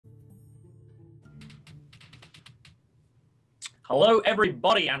Hello,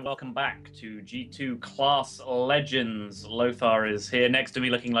 everybody, and welcome back to G2 Class Legends. Lothar is here next to me,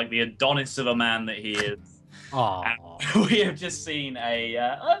 looking like the Adonis of a man that he is. We have just seen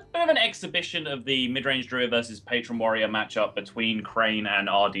a bit of an exhibition of the mid-range druid versus patron warrior matchup between Crane and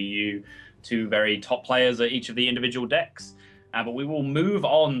RDU, two very top players at each of the individual decks. But we will move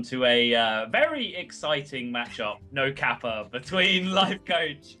on to a very exciting matchup, no kappa, between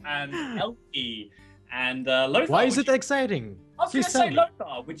Lifecoach and ElkY. And Lothar, why is it exciting? I was going to say,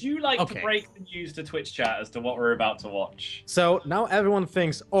 Lothar, would you like to break the news to Twitch chat as to what we're about to watch? So now everyone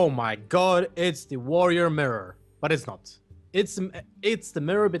thinks, oh my god, it's the warrior mirror. But it's not. It's the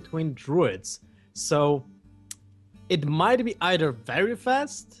mirror between druids. So it might be either very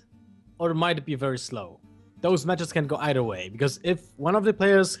fast or it might be very slow. Those matches can go either way. Because if one of the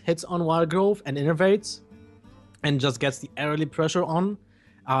players hits on wild growth and innervates and just gets the early pressure on,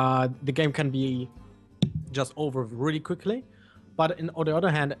 the game can be just over really quickly. But on the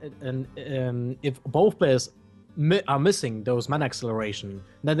other hand, if both players are missing those mana acceleration,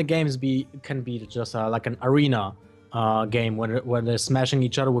 then the games can be just like an arena game where they're smashing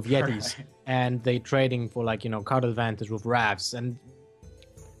each other with yetis and they trading for card advantage with rafts, and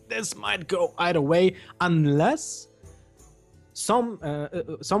this might go either way unless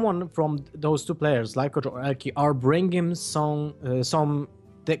someone from those two players, Lifecoach or ElkY, are bringing some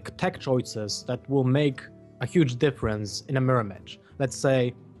tech choices that will make a huge difference in a mirror match. Let's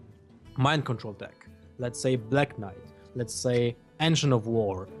say Mind Control deck. Let's say Black Knight. Let's say Ancient of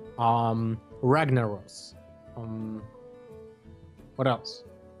War. Ragnaros. What else?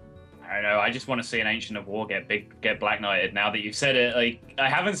 I don't know. I just want to see an Ancient of War get Black Knighted. Now that you've said it, I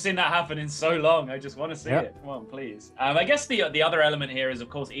haven't seen that happen in so long. I just want to see it. Come on, please. I guess the other element here is, of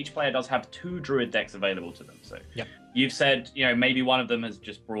course, each player does have two druid decks available to them. So you've said, maybe one of them has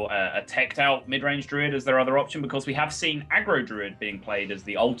just brought a teched out mid-range druid as their other option, because we have seen aggro druid being played as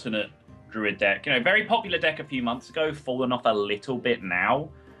the alternate druid deck. Very popular deck a few months ago, fallen off a little bit now.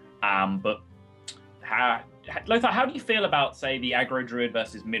 But Lothar, how do you feel about, say, the aggro druid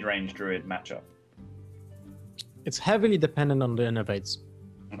versus mid-range druid matchup? It's heavily dependent on the innervates.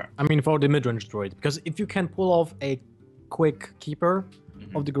 Okay. I mean, for the mid-range druid, because if you can pull off a quick keeper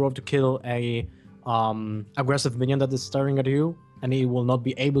of the grove to kill a aggressive minion that is staring at you, and he will not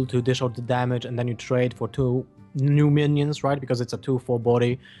be able to dish out the damage, and then you trade for two new minions, right? Because it's a 2/4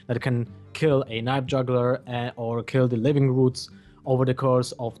 body that can kill a knife juggler or kill the living roots over the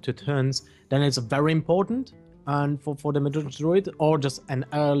course of 2 turns, then it's very important. And for the mid-range druid, or just an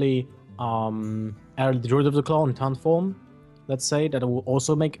early druid of the claw in taunt form, let's say, that will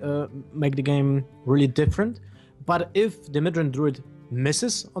also make the game really different. But if the mid-range druid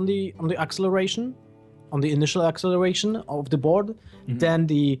misses on the acceleration, on the initial acceleration of the board, then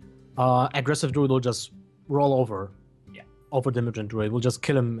the aggressive druid will just roll over the mid-range druid. Will just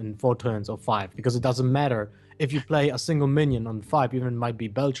kill him in 4 turns or 5, because it doesn't matter if you play a single minion on 5, even it might be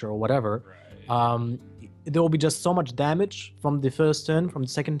Belcher or whatever. There will be just so much damage from the first turn, from the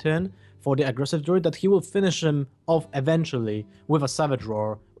second turn for the aggressive druid, that he will finish him off eventually with a Savage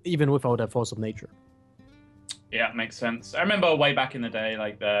Roar, even without a Force of Nature. Yeah, makes sense. I remember way back in the day,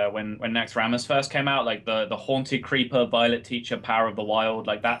 when Naxxramas first came out, the Haunted Creeper, Violet Teacher, Power of the Wild,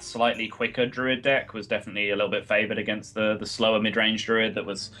 that slightly quicker druid deck was definitely a little bit favored against the slower mid-range druid that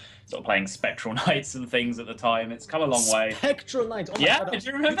was sort of playing Spectral Knights and things at the time. It's come a long way. Spectral Knights? Oh my God. Did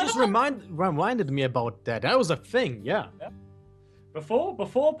you remember that? Just reminded me about that. That was a thing, yeah. Before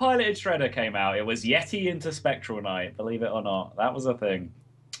Piloted Shredder came out, it was Yeti into Spectral Knight, believe it or not. That was a thing.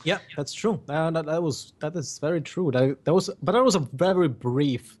 Yeah, that's true. That is very true. That was a very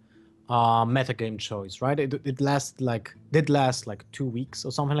brief metagame choice, right? It did last like 2 weeks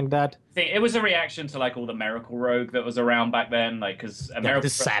or something like that. I think it was a reaction to all the Miracle Rogue that was around back then, because the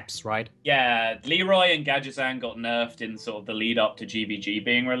saps, right? Yeah, Leroy and Gadgetzan got nerfed in sort of the lead up to GVG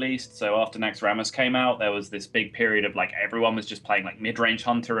being released. So after Naxxramas came out, there was this big period of everyone was just playing mid-range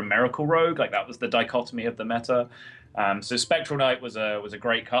Hunter and Miracle Rogue. That was the dichotomy of the meta. So Spectral Knight was a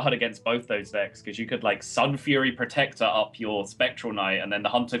great card against both those decks, because you could Sun Fury Protector up your Spectral Knight, and then the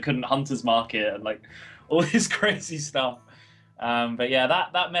Hunter couldn't Hunter's Mark it, and all this crazy stuff. But yeah,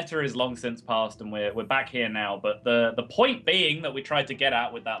 that meta is long since past, and we're back here now. But the point being that we tried to get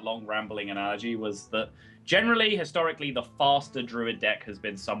at with that long rambling analogy was that generally, historically, the faster druid deck has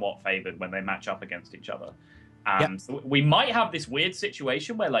been somewhat favored when they match up against each other. So we might have this weird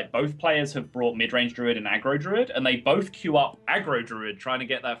situation where both players have brought mid-range druid and aggro druid, and they both queue up aggro druid trying to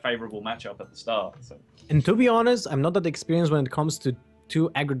get that favorable matchup at the start. So. And to be honest, I'm not that experienced when it comes to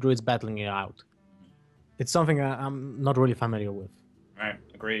 2 aggro druids battling it out. It's something I'm not really familiar with. Right,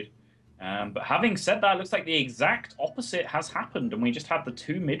 agreed. But having said that, it looks like the exact opposite has happened, and we just have the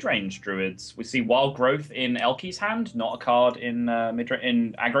 2 mid-range druids. We see Wild Growth in ElkY's hand, not a card in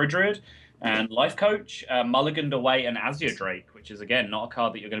in Aggro Druid, and Lifecoach, mulliganed away an Azure Drake, which is, again, not a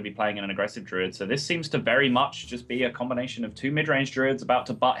card that you're going to be playing in an aggressive druid. So this seems to very much just be a combination of 2 mid-range druids about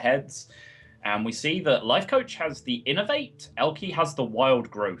to butt heads. And we see that Lifecoach has the Innovate, ElkY has the Wild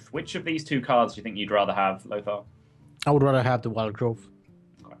Growth. Which of these 2 cards do you think you'd rather have, Lothar? I would rather have the Wild Growth.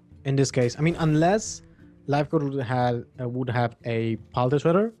 In this case, I mean, unless Lifecoach would have a Palter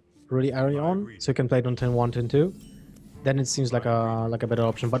Shredder really early on, so you can play it on turn 1, turn 2, then it seems like a better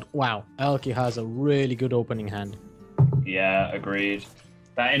option. But wow, ElkY has a really good opening hand. Yeah, agreed.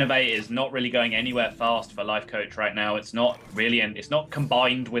 That Innovate is not really going anywhere fast for Lifecoach right now. It's not really, and it's not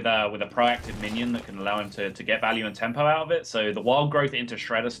combined with a proactive minion that can allow him to get value and tempo out of it. So the Wild Growth into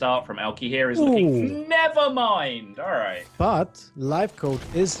Shredder start from ElkY here is looking. Never mind. All right. But Lifecoach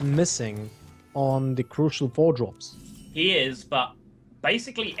is missing on the crucial 4-drops. He is, but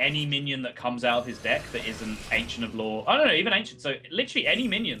basically any minion that comes out of his deck that isn't Ancient of Law. I don't know, even Ancient. So literally any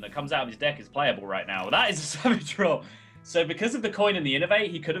minion that comes out of his deck is playable right now. That is a savage draw. So because of the coin and the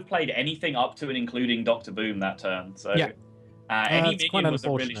Innovate, he could have played anything up to and including Dr. Boom that turn. So yeah. Any minion was a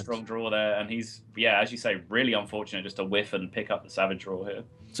really strong draw there. And he's, yeah, as you say, really unfortunate just to whiff and pick up the Savage draw here.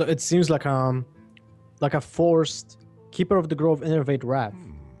 So it seems like a forced Keeper of the Grove Innovate Wrath.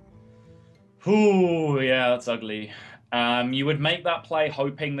 Ooh, yeah, that's ugly. You would make that play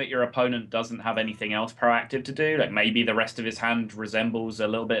hoping that your opponent doesn't have anything else proactive to do. Like maybe the rest of his hand resembles a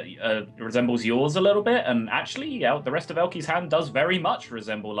little bit, resembles yours a little bit. And actually, yeah, the rest of ElkY's hand does very much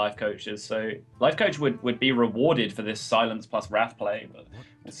resemble Lifecoach's. So Lifecoach would be rewarded for this Silence plus Wrath play. But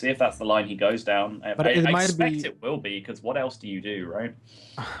we'll see if that's the line he goes down. But I expect it will be, because what else do you do, right?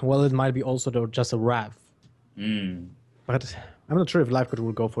 Well, it might be also just a Wrath. But I'm not sure if Lifecoach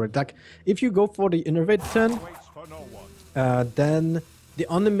will go for it. Like, if you go for the Innovate turn, then the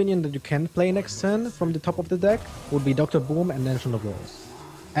only minion that you can play next turn from the top of the deck would be Dr. Boom and Ancient of Laws.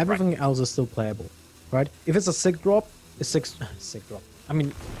 Everything else is still playable, right? If it's a 6-drop, it's 6 drop. I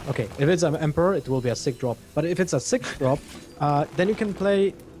mean, okay, if it's an Emperor, it will be a 6-drop. But if it's a 6-drop, then you can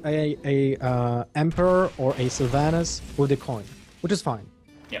play a Emperor or a Sylvanas with a coin, which is fine.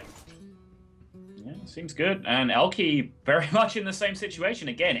 Seems good. And ElkY very much in the same situation.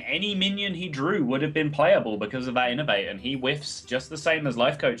 Again, any minion he drew would have been playable because of that Innovate, and he whiffs just the same as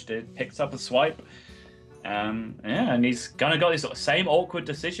Lifecoach did. Picks up a swipe. And he's gonna got this sort of same awkward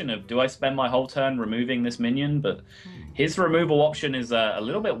decision of, do I spend my whole turn removing this minion? But his removal option is a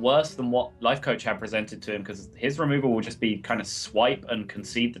little bit worse than what Lifecoach had presented to him, because his removal will just be kind of swipe and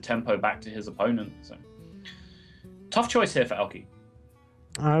concede the tempo back to his opponent. So tough choice here for ElkY.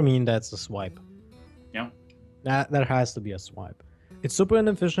 I mean, that's a swipe. Yeah. That has to be a swipe. It's super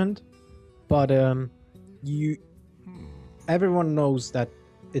inefficient, but everyone knows that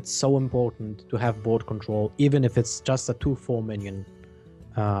it's so important to have board control, even if it's just a 2/4 minion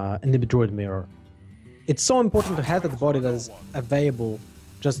in the Druid Mirror. It's so important to have that body that is available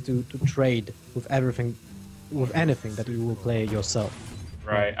just to trade with anything that you will play yourself.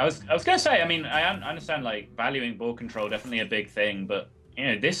 Right. I was gonna say, I mean, I understand like valuing board control, definitely a big thing, but you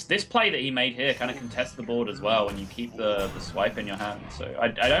know, this play that he made here kind of contests the board as well when you keep the swipe in your hand. So I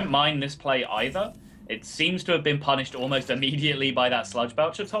don't mind this play either. It seems to have been punished almost immediately by that Sludge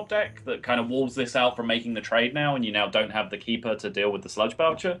Belcher top deck that kind of walls this out from making the trade now, and you now don't have the Keeper to deal with the Sludge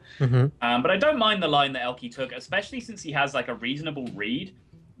Belcher. But I don't mind the line that ElkY took, especially since he has like a reasonable read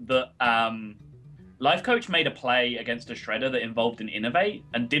that Lifecoach made a play against a Shredder that involved an Innovate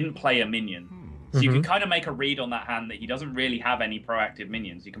and didn't play a minion. So you can kind of make a read on that hand that he doesn't really have any proactive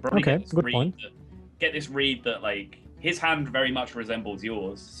minions. You can probably get this read that like his hand very much resembles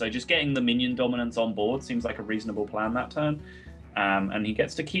yours. So just getting the minion dominance on board seems like a reasonable plan that turn. And he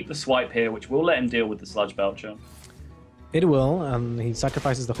gets to keep the swipe here, which will let him deal with the Sludge Belcher. It will. He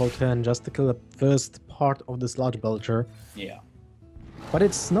sacrifices the whole turn just to kill the first part of the Sludge Belcher. Yeah. But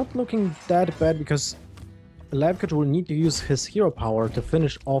it's not looking that bad because Lifecoach will need to use his hero power to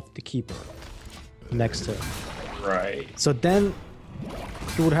finish off the Keeper next turn. Right. So then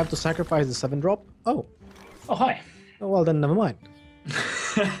he would have to sacrifice the 7-drop. Oh, hi. Oh, well, then never mind.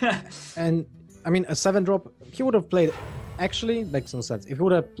 And I mean, a 7-drop, he would have played. Actually, makes no sense. If he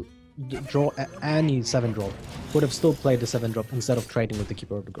would have draw any 7-drop, would have still played the 7-drop instead of trading with the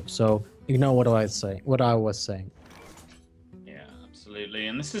Keeper of the Grove. So ignore what I was saying. Absolutely,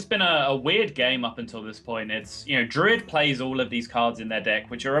 and this has been a weird game up until this point. It's, you know, Druid plays all of these cards in their deck,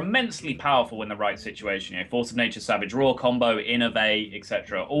 which are immensely powerful in the right situation. You know, Force of Nature, Savage Roar combo, Innovate,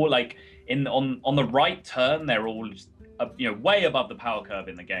 etc. All like on the right turn, they're all just, you know, way above the power curve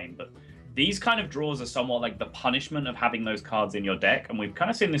in the game. But these kind of draws are somewhat like the punishment of having those cards in your deck, and we've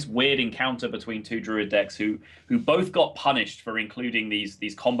kind of seen this weird encounter between two Druid decks who both got punished for including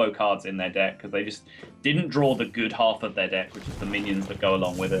these combo cards in their deck because they just didn't draw the good half of their deck, which is the minions that go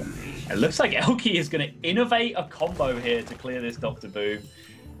along with it. It looks like ElkY is going to innovate a combo here to clear this Dr. Boom.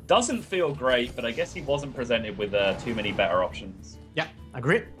 Doesn't feel great, but I guess he wasn't presented with too many better options. Yeah,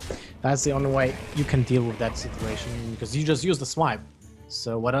 agree. That's the only way you can deal with that situation because you just use the swipe.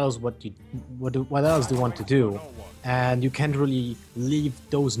 So what else? What else do you want to do? And you can't really leave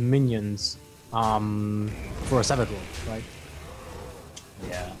those minions for a Savage roll, right?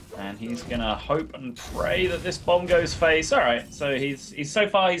 Yeah, and he's gonna hope and pray that this bomb goes face. All right, so he's so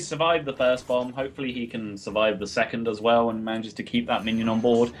far he's survived the first bomb. Hopefully he can survive the second as well and manages to keep that minion on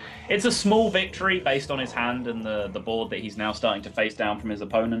board. It's a small victory based on his hand and the board that he's now starting to face down from his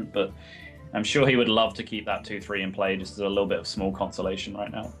opponent, but I'm sure he would love to keep that 2-3 in play just as a little bit of small consolation right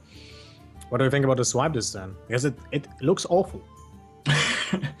now. What do you think about the swipe this turn? Because it looks awful.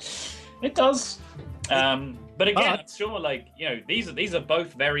 It does. But again, I'm sure, like, you know, these are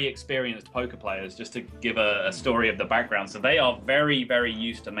both very experienced poker players, just to give a story of the background. So they are very, very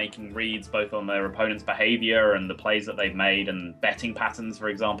used to making reads both on their opponent's behavior and the plays that they've made and betting patterns, for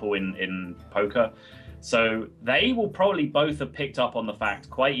example, in poker. So they will probably both have picked up on the fact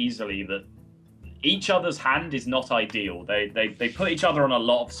quite easily that each other's hand is not ideal. They put each other on a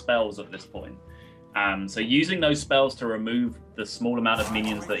lot of spells at this point. So using those spells to remove the small amount of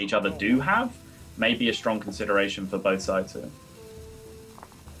minions that each other do have may be a strong consideration for both sides here.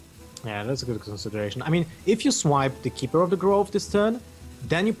 Yeah, that's a good consideration. I mean, if you swipe the Keeper of the Grove this turn,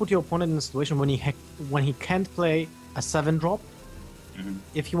 then you put your opponent in a situation when he can't play a 7-drop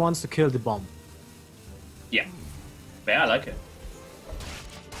if he wants to kill the bomb. Yeah. Yeah, I like it.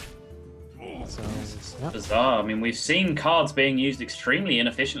 So, yeah. Bizarre. I mean, we've seen cards being used extremely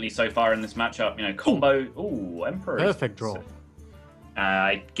inefficiently so far in this matchup. You know, combo... Ooh, Emperor. Perfect draw.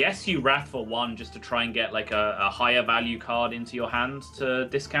 I guess you Wrathful 1 just to try and get like a higher value card into your hand to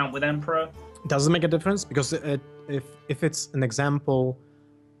discount with Emperor. Doesn't make a difference because if it's an example,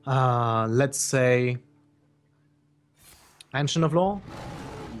 let's say Ancient of Law,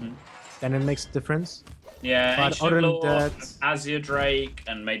 then it makes a difference. Yeah, but Ancient of Law, Azure Drake,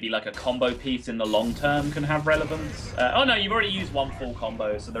 and maybe like a combo piece in the long term can have relevance. Oh no, you've already used one full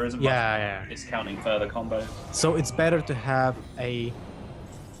combo, so there isn't much discounting further combos. So it's better to have a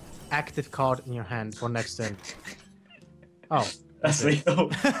active card in your hand for next turn. Oh, that's lethal.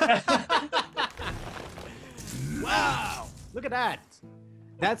 Wow! Look at that!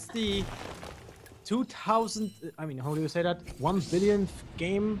 That's the 2000. I mean, how do you say that? 1 billionth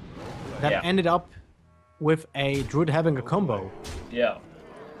game that ended up with a Druid having a combo. Yeah.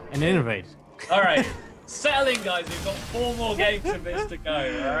 And innovate. All right. Settle in, guys. We've got 4 more games of this to go.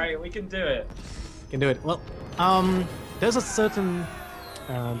 All right, we can do it. Can do it. Well, there's a certain...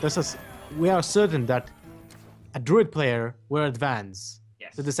 we are certain that a Druid player will advance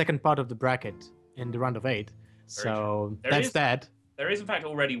to the second part of the bracket in the round of 8. So that's that. There is, in fact,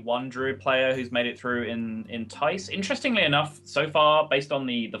 already one Druid player who's made it through in Tice. Interestingly enough, so far, based on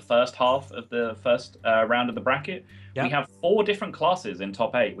the first half of the first round of the bracket, we have 4 different classes in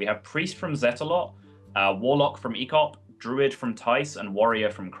top 8. We have Priest from Zetalot, Warlock from Ecop, Druid from Tice, and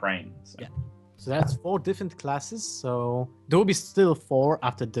Warrior from Crane. So. Yeah. So that's 4 different classes. So there will be still 4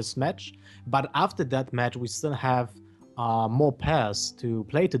 after this match. But after that match, we still have more pairs to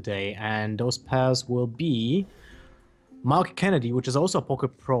play today. And those pairs will be Mark Kennedy, which is also a Poker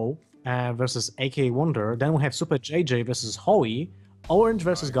Pro, versus aka Wonder. Then we have Super JJ versus Hoey, Orange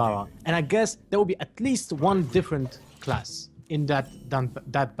versus Gara. And I guess there will be at least one different class in that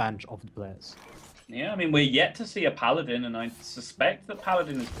bunch of the players. Yeah, I mean, we're yet to see a Paladin, and I suspect that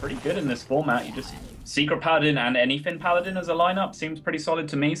Paladin is pretty good in this format. You just Secret Paladin and Anyfin Paladin as a lineup seems pretty solid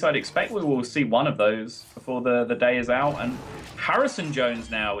to me, so I'd expect we will see one of those before the day is out. And Harrison Jones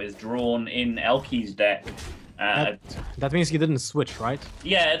now is drawn in ElkY's deck. That means he didn't switch, right?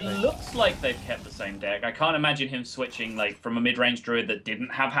 Yeah, it looks like they've kept the same deck. I can't imagine him switching like from a mid-range druid that didn't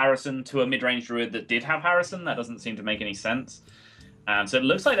have Harrison to a mid-range druid that did have Harrison. That doesn't seem to make any sense. So it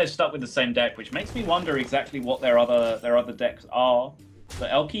looks like they've stuck with the same deck, which makes me wonder exactly what their other decks are. So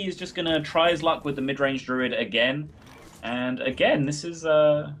ElkY is just going to try his luck with the mid-range druid again. And again, this is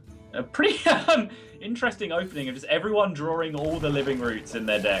a pretty interesting opening of just everyone drawing all the living roots in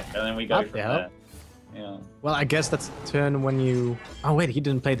their deck. And then we go from there. Yeah. Well, I guess that's turn when you... Oh, wait, he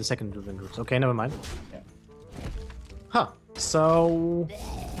didn't play the second living roots. Okay, never mind. Yeah. Huh. So...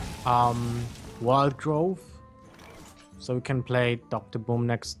 Wild Grove. So we can play Dr. Boom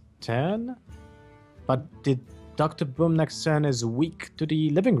next turn. But the Dr. Boom next turn is weak to the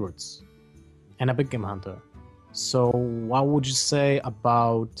living roots. and a big game hunter. So what would you say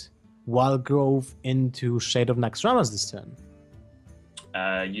about Wild Growth into Shade of Naxxramas this turn?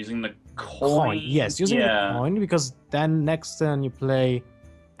 Using the coin. Yes, using the coin, because then next turn you play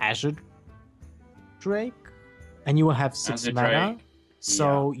Azure Drake, and you will have 6 Azure mana. Drake.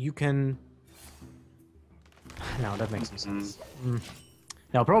 So you can... No, that makes no sense.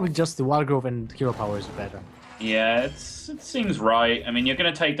 No, probably just the Wild Growth and Hero Power is better. Yeah, it seems right. I mean, you're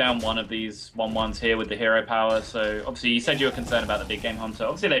going to take down one of these 1/1s here with the Hero Power. So obviously, you said you were concerned about the Big Game Hunter.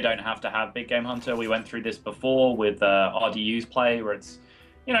 Obviously, they don't have to have Big Game Hunter. We went through this before with RDU's play, where it's,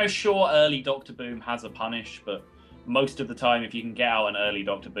 you know, sure, early Doctor Boom has a punish, but most of the time, if you can get out an early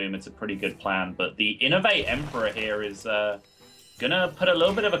Doctor Boom, it's a pretty good plan. But the Innovate Emperor here is gonna put a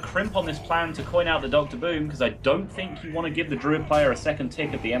little bit of a crimp on this plan to coin out the Doctor Boom, because I don't think you want to give the Druid player a second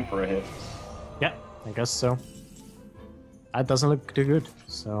tick at the Emperor here. Yeah, I guess so. That doesn't look too good,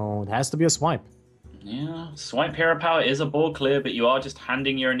 so it has to be a swipe. Yeah, swipe Hero Power is a board clear, but you are just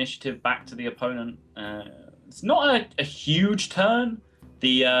handing your initiative back to the opponent. It's not a huge turn.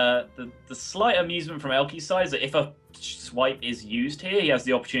 The slight amusement from ElkY's side is that if a swipe is used here, he has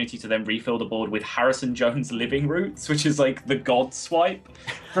the opportunity to then refill the board with Harrison Jones Living Roots, which is like the god swipe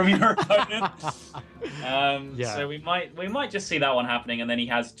from your opponent. So we might just see that one happening, and then he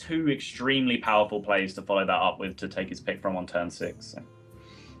has 2 extremely powerful plays to follow that up with to take his pick from on turn 6. So.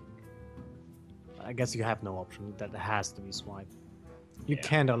 I guess you have no option. That has to be swipe. You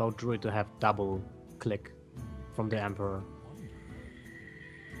can't allow Druid to have double click from the Emperor.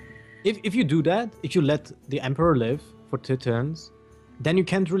 If you do that, if you let the Emperor live for 2 turns, then you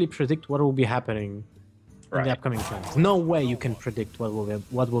can't really predict what will be happening in the upcoming turns. No way you can predict what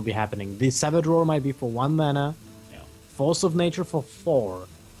will be happening. The Savage Roar might be for 1 mana, Force of Nature for 4.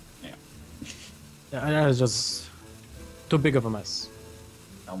 Yeah. That is just too big of a mess.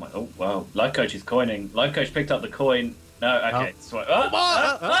 Oh my! Oh wow! Lifecoach is coining. Lifecoach picked up the coin. No, okay.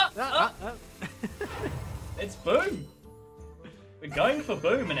 It's Boom. We're going for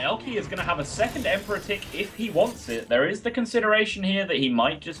Boom, and ElkY is going to have a second Emperor tick if he wants it. There is the consideration here that he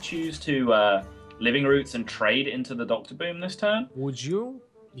might just choose to Living Roots and trade into the Doctor Boom this turn. Would you?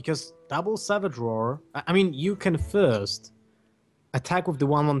 Because double Savage Roar... I mean, you can first attack with the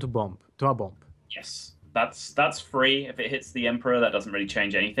 1/1 to a bomb. Yes, that's free. If it hits the Emperor, that doesn't really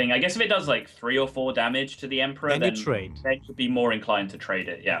change anything. I guess if it does like 3 or 4 damage to the Emperor, then you trade. Then you'd be more inclined to trade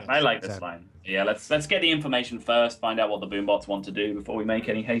it. Yeah, yes, I like this line. Yeah, let's get the information first, find out what the Boombots want to do before we make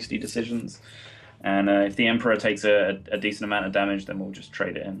any hasty decisions. And if the Emperor takes a decent amount of damage, then we'll just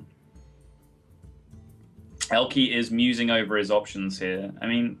trade it in. ElkY is musing over his options here. I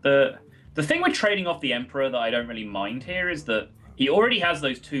mean, the thing with trading off the Emperor that I don't really mind here is that he already has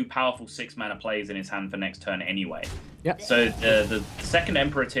those 2 powerful 6-mana plays in his hand for next turn anyway. Yeah. So the second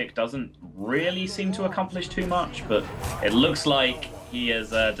Emperor tick doesn't really seem to accomplish too much, but it looks like he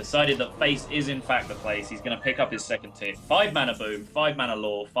has decided that Face is in fact the place. He's going to pick up his second tick. 5 mana Boom, 5 mana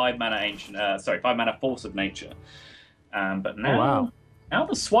Law, 5 mana Ancient. 5 mana Force of Nature. But now, now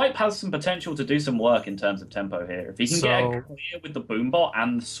the swipe has some potential to do some work in terms of tempo here. If he can get a clear with the Boombot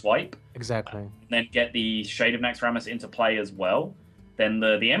and the swipe, exactly, and then get the Shade of Naxxramas into play as well, then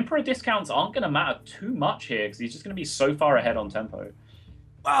the Emperor discounts aren't going to matter too much here because he's just going to be so far ahead on tempo.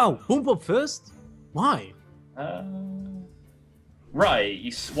 Wow, Boombot first? Why? Right,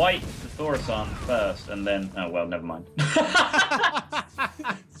 you swipe the Thaurissan first, and then... Oh, well, never mind.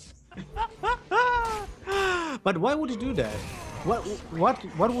 But why would you do that?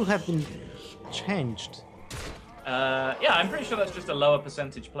 What would have been changed? Yeah, I'm pretty sure that's just a lower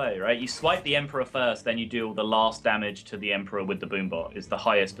percentage play, right? You swipe the Emperor first, then you deal the last damage to the Emperor with the Boombot. Is the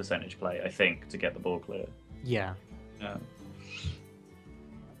highest percentage play, I think, to get the board clear. Yeah. Yeah.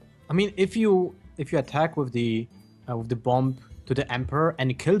 I mean, if you attack with the bomb to the Emperor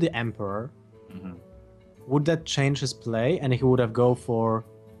and kill the Emperor, would that change his play and he would have go for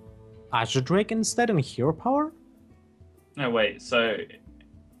Azure Drake instead and Hero Power? No, wait, so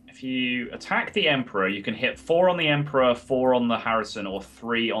if you attack the Emperor, you can hit 4 on the Emperor, 4 on the Harrison, or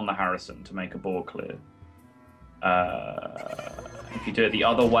 3 on the Harrison to make a board clear. If you do it the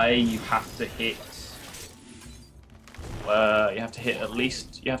other way, you have to hit... you have to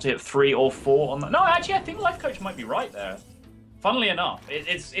hit 3 or 4 on the... No, actually, I think Lifecoach might be right there. Funnily enough,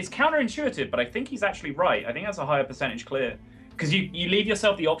 it's counterintuitive, but I think he's actually right. I think that's a higher percentage clear. Because you leave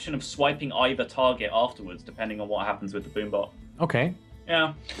yourself the option of swiping either target afterwards, depending on what happens with the Boombot. Okay.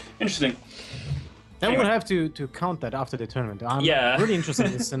 Yeah, interesting. Then we'll have to count that after the tournament. I'm really interested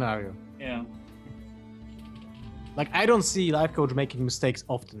in this scenario. Yeah. Like, I don't see Lifecoach making mistakes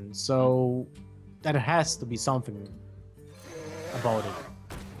often, so that has to be something about it.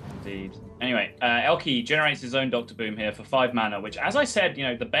 Indeed. Anyway, ElkY generates his own Dr. Boom here for 5 mana, which, as I said, you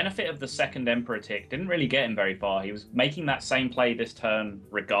know, the benefit of the second Emperor tick didn't really get him very far. He was making that same play this turn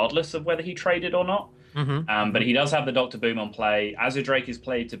regardless of whether he traded or not. But he does have the Dr. Boom on play. Azure Drake is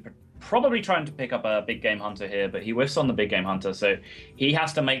played to probably trying to pick up a big game hunter here, but he whiffs on the big game hunter, so he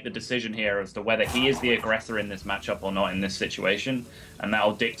has to make the decision here as to whether he is the aggressor in this matchup or not in this situation, and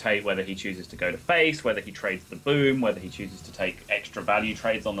that'll dictate whether he chooses to go to face, whether he trades the boom, whether he chooses to take extra value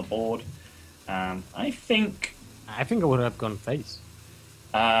trades on the board. I think I would have gone face.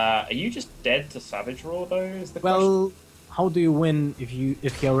 Are you just dead to Savage Roar though? Is the question? How do you win if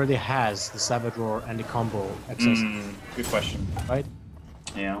he already has the Savage Roar and the combo access? Good question. Right?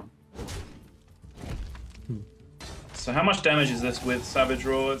 Yeah. So how much damage is this with Savage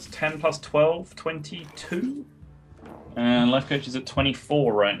Roar? It's 10 plus 12, 22? And Lifecoach is at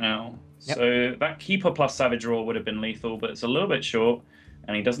 24 right now. Yep. So that Keeper plus Savage Roar would have been lethal, but it's a little bit short.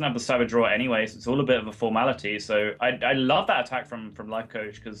 And he doesn't have the Savage Roar anyway, so it's all a bit of a formality. So I love that attack from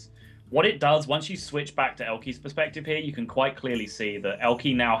Lifecoach, because what it does, once you switch back to ElkY's perspective here, you can quite clearly see that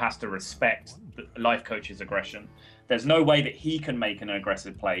ElkY now has to respect Lifecoach's aggression. There's no way that he can make an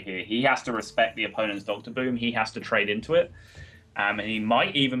aggressive play here. He has to respect the opponent's Dr. Boom. He has to trade into it. And he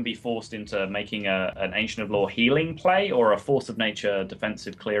might even be forced into making an Ancient of Law healing play or a Force of Nature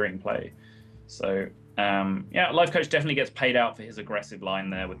defensive clearing play. So, yeah, Lifecoach definitely gets paid out for his aggressive line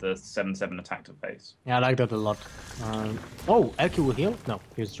there with the 7/7 attack to face. Yeah, I like that a lot. Oh, ElkY will heal? No,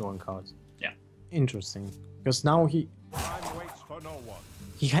 he's drawing cards. Yeah. Interesting. Because now he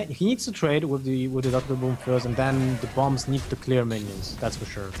needs to trade with the Dr. Boom first, and then the bombs need to clear minions. That's for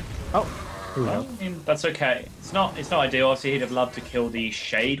sure. Oh, here we go. I mean, that's okay. It's not ideal. Obviously, he'd have loved to kill the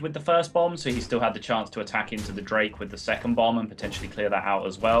Shade with the first bomb, so he still had the chance to attack into the Drake with the second bomb and potentially clear that out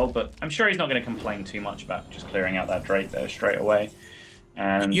as well. But I'm sure he's not going to complain too much about just clearing out that Drake there straight away.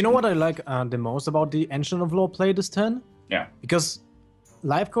 And you know what I like the most about the Ancient of Law play this turn? Yeah. Because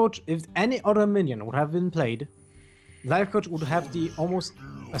Lifecoach, if any other minion would have been played, Lifecoach would have almost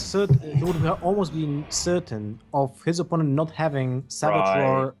been certain of his opponent not having Savage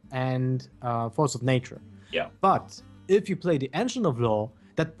Roar and Force of Nature. Yeah. But if you play the Ancient of Law,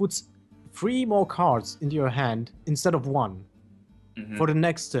 that puts 3 more cards into your hand instead of 1 for the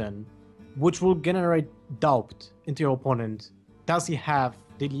next turn, which will generate doubt into your opponent. Does he have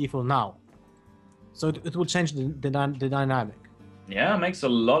the lethal now? So it will change the dynamic. Yeah, makes a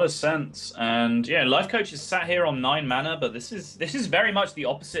lot of sense. And yeah, Lifecoach is sat here on 9 mana, but this is very much the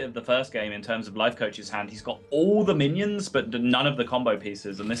opposite of the first game in terms of Lifecoach's hand. He's got all the minions, but none of the combo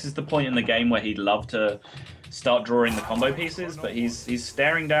pieces. And this is the point in the game where he'd love to start drawing the combo pieces, but he's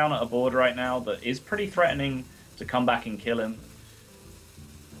staring down at a board right now that is pretty threatening to come back and kill him.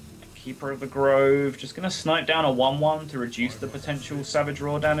 Keeper of the Grove, just going to snipe down a 1/1 to reduce the potential Savage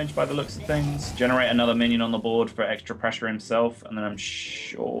Roar damage by the looks of things. Generate another minion on the board for extra pressure himself, and then I'm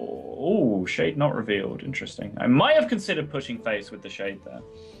sure... Oh, Shade not revealed. Interesting. I might have considered pushing face with the Shade there.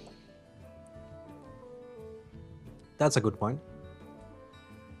 That's a good point.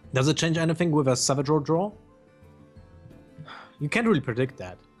 Does it change anything with a Savage Roar draw? You can't really predict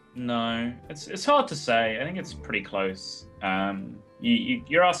that. No, it's hard to say. I think it's pretty close.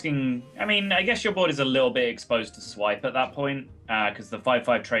 You're asking... I mean, I guess your board is a little bit exposed to swipe at that point, because the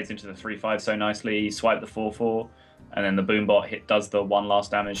 5/5 trades into the 3/5 so nicely. You swipe the 4/4, and then the Boombot does the 1 last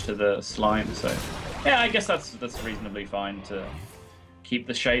damage to the slime. So, yeah, I guess that's reasonably fine to keep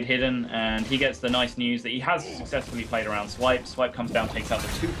the Shade hidden. And he gets the nice news that he has successfully played around Swipe. Swipe comes down, takes out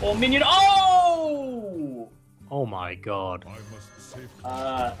the 2/4 minion. Oh! Oh my god.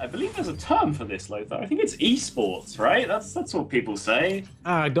 I believe there's a term for this, Lothar. I think it's esports, right? That's what people say.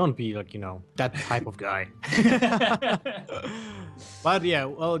 Don't be like, that type of guy. But yeah,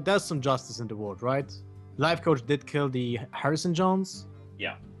 well, there's some justice in the world, right? Lifecoach did kill the Harrison Jones.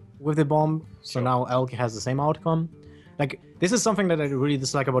 Yeah. With the bomb, so Sure. now ElkY has the same outcome. Like, this is something that I really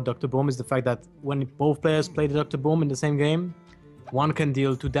dislike about Dr. Boom, is the fact that when both players play the Dr. Boom in the same game, one can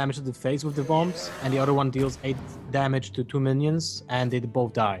deal 2 damage to the face with the bombs, and the other one deals 8 damage to 2 minions, and they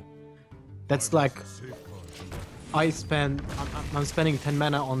both die. That's like... I'm spending 10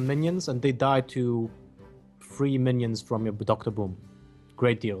 mana on minions, and they die to 3 minions from your Dr. Boom.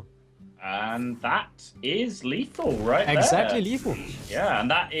 Great deal. And that is lethal, right? Exactly, there. lethal. Yeah, and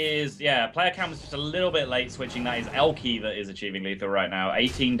that is, player count was just a little bit late switching. That is ElkY that is achieving lethal right now.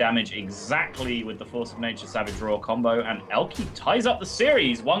 18 damage exactly with the Force of Nature Savage Roar combo, and ElkY ties up the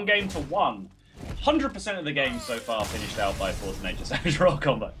series 1-1. 100% of the games so far finished out by Force of Nature Savage Roar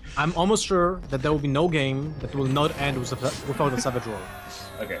combo. I'm almost sure that there will be no game that will not end without a Savage Roar.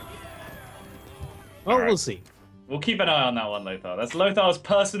 Okay. Well, All right. we'll see. We'll keep an eye on that one, Lothar. That's Lothar's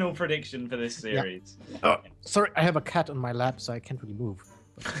personal prediction for this series. Yeah. Oh, sorry, I have a cat on my lap, so I can't really move.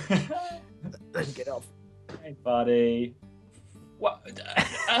 Let me get off. Hey, buddy. What?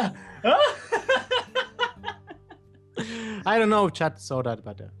 I don't know if chat saw that,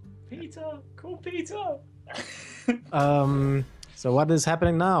 but... Peter! Call Peter! So what is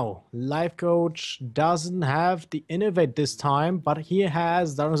happening now? Lifecoach doesn't have the Innovate this time, but he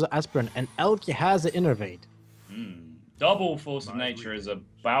has Darno's Aspirant, and ElkY has the Innovate. Double Force of Nature is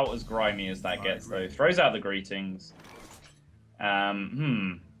about as grimy as that gets, though. Throws out the Greetings.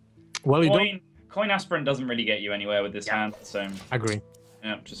 Well, Coin Aspirant doesn't really get you anywhere with this hand, so... Agree.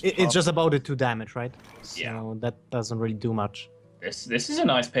 Yeah, it's just about the 2 damage, right? So yeah. That doesn't really do much. This is a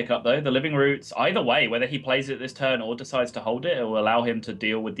nice pickup, though. The Living Roots, either way, whether he plays it this turn or decides to hold it, it will allow him to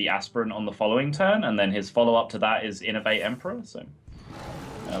deal with the Aspirant on the following turn, and then his follow-up to that is Innovate Emperor, so...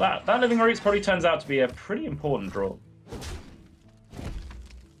 that Living Roots probably turns out to be a pretty important draw.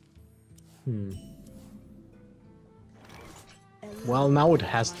 Well, now it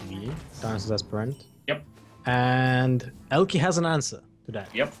has to be Darno's Aspirant. Yep. And ElkY has an answer to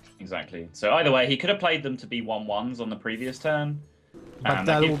that. Yep, exactly. So either way, he could have played them to be 1/1s on the previous turn. But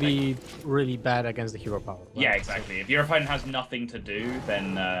that will be really bad against the hero power. Right? Yeah, exactly. If your opponent has nothing to do,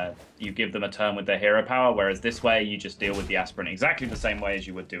 then you give them a turn with their hero power, whereas this way you just deal with the Aspirant exactly the same way as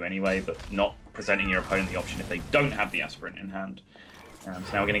you would do anyway, but not presenting your opponent the option if they don't have the Aspirant in hand. So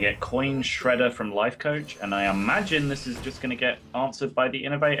now we're going to get Coin Shredder from Lifecoach, and I imagine this is just going to get answered by the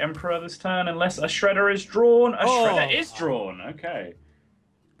Innovate Emperor this turn, unless a Shredder is drawn. A Shredder is drawn, okay.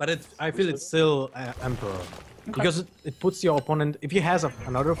 But I feel it's still Emperor. Okay. Because it puts your opponent, if he has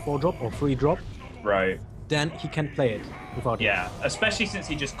another 4-drop or 3-drop, right, then he can play it without it. Especially since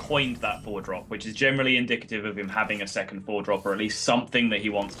he just coined that 4-drop, which is generally indicative of him having a second 4-drop, or at least something that he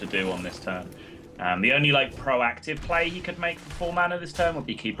wants to do on this turn. The only proactive play he could make for 4 mana this turn would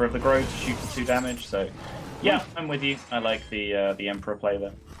be Keeper of the Grove to shoot for 2 damage. So, yeah, I'm with you. I like the Emperor play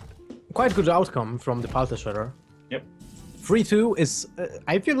there. Quite good outcome from the Palta Shredder. Yep. 3-2 is...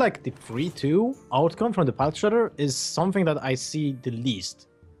 I feel like the 3-2 outcome from the Palta Shredder is something that I see the least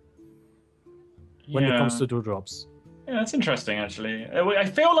when it comes to 2-drops. Yeah, that's interesting, actually. I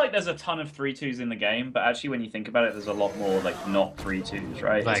feel like there's a ton of 3-2s in the game, but actually when you think about it, there's a lot more, not 3-2s,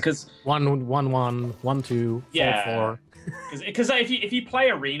 right? Like, because 1-1, 1-2, 4-4. Because if you play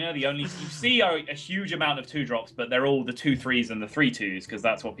Arena, you see a huge amount of 2-drops, but they're all the 2-3s and the 3-2s, because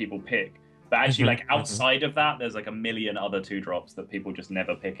that's what people pick. But actually, outside of that, there's a million other 2-drops that people just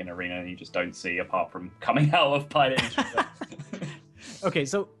never pick in Arena, and you just don't see apart from coming out of Pilot. Okay,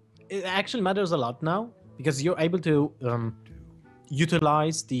 so it actually matters a lot now, because you're able to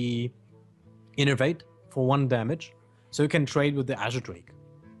utilize the Innovate for 1 damage, so you can trade with the Azure Drake.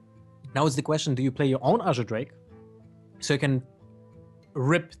 Now is the question, do you play your own Azure Drake, so you can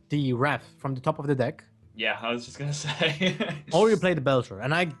rip the Wrath from the top of the deck? Yeah, I was just going to say. Or you play the Belcher,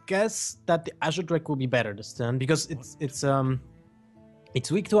 and I guess that the Azure Drake will be better this turn, because it's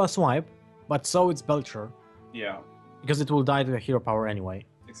weak to a swipe, but so it's Belcher. Yeah. Because it will die to a hero power anyway.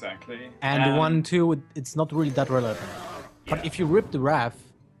 Exactly. And the 1-2, it's not really that relevant. Yeah. But if you rip the Wrath,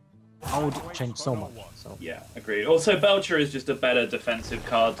 that would change so much. So. Yeah, agreed. Also, Belcher is just a better defensive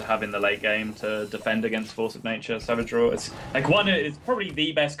card to have in the late game to defend against Force of Nature, Savage Draw. It's it's probably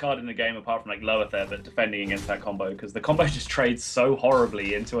the best card in the game apart from Lower Theft at defending against that combo, because the combo just trades so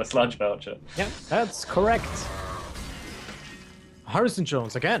horribly into a Sludge Belcher. Yeah, that's correct. Harrison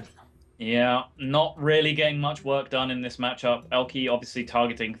Jones again. Yeah, not really getting much work done in this matchup. ElkY obviously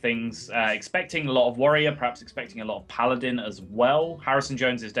targeting things, expecting a lot of Warrior, perhaps expecting a lot of Paladin as well. Harrison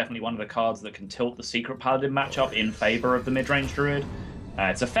Jones is definitely one of the cards that can tilt the Secret Paladin matchup in favor of the mid-range Druid.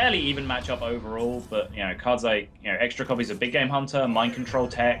 It's a fairly even matchup overall, but cards like extra copies of Big Game Hunter, Mind Control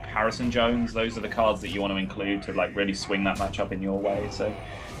Tech, Harrison Jones, those are the cards that you want to include to really swing that matchup in your way. So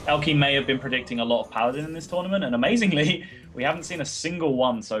ElkY may have been predicting a lot of Paladin in this tournament, and amazingly, we haven't seen a single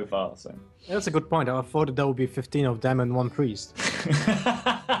one so far. So that's a good point. I thought that there would be 15 of them and 1 priest.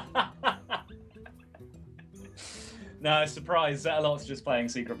 No, surprise. Zetalot's just playing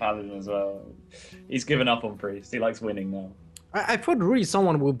Secret Paladin as well. He's given up on priest. He likes winning now. I thought really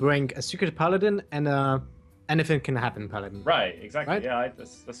someone will bring a Secret Paladin and anything can happen Paladin. Right, exactly. Right? Yeah,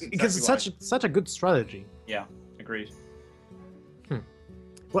 that's exactly because it's such a good strategy. Yeah, agreed.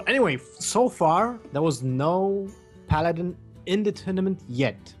 Well, anyway, so far there was no Paladin in the tournament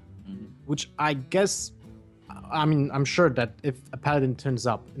yet, which I guess, I'm sure that if a Paladin turns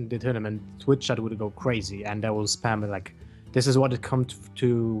up in the tournament, Twitch chat would go crazy and they will spam it this is what it comes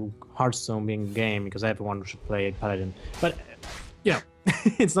to Hearthstone being a game, because everyone should play a Paladin. But,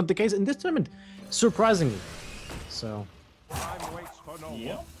 it's not the case in this tournament, surprisingly. So.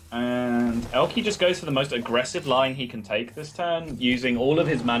 Yeah. And ElkY just goes for the most aggressive line he can take this turn, using all of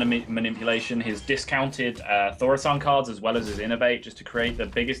his mana manipulation, his discounted Thaurissan cards, as well as his Innovate, just to create the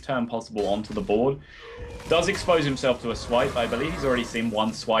biggest turn possible onto the board. Does expose himself to a swipe. I believe he's already seen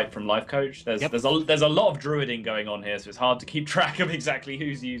one swipe from Lifecoach. There's a lot of druiding going on here, so it's hard to keep track of exactly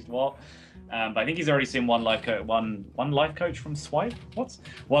who's used what. But I think he's already seen one Lifecoach from swipe.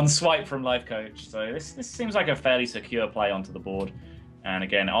 One swipe from Lifecoach. So this seems like a fairly secure play onto the board. And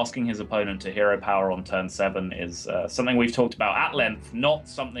again, asking his opponent to hero power on turn 7 is something we've talked about at length, not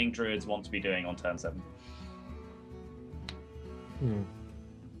something Druids want to be doing on turn 7.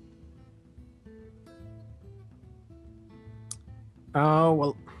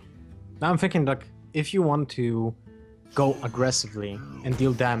 Well, now I'm thinking, like, if you want to go aggressively and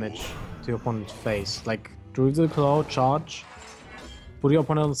deal damage to your opponent's face, like Druid of the Claw, charge, put your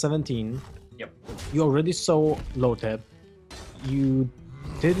opponent on 17. Yep. You already saw low tap. You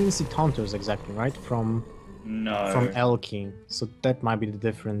didn't see taunters exactly, right? From ElkY, so that might be the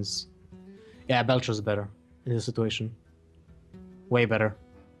difference. Yeah, Belcher's better in this situation. Way better.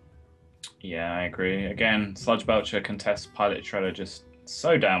 Yeah, I agree. Again, Sludge Belcher contests Pilot Shredder just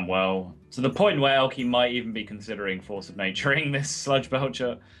so damn well, to the point where ElkY might even be considering Force of Naturing this Sludge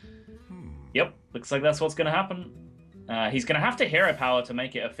Belcher. Yep, looks like that's what's going to happen. He's going to have to hero power to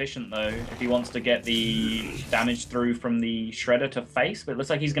make it efficient, though, if he wants to get the damage through from the Shredder to face. But it looks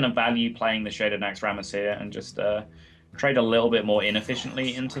like he's going to value playing the Shaded Naxxramas here and just trade a little bit more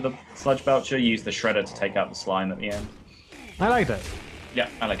inefficiently into the Sludge Belcher, use the Shredder to take out the Slime at the end. I like that. Yeah,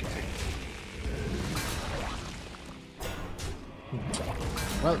 I like it too.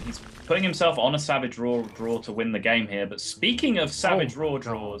 Well, he's putting himself on a Savage Raw draw to win the game here. But speaking of Savage Raw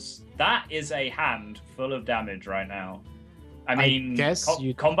draws, that is a hand full of damage right now. I mean,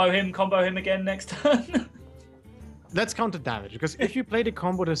 combo him again next turn. Let's count the damage, because if you play the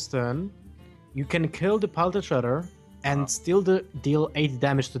combo this turn, you can kill the Pilot Shredder and still deal 8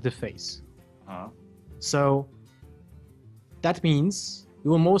 damage to the face. So that means you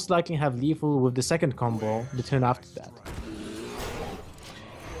will most likely have lethal with the second combo the turn after that.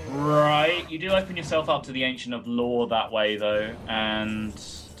 Right, you do open yourself up to the Ancient of Law that way, though, and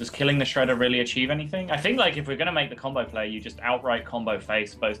does killing the Shredder really achieve anything? I think, like, if we're going to make the combo play, you just outright combo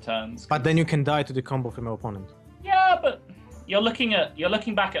face both turns. But then you can die to the combo from your opponent. Yeah, but you're looking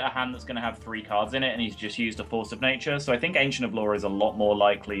back at a hand that's going to have 3 cards in it, and he's just used a Force of Nature, so I think Ancient of Law is a lot more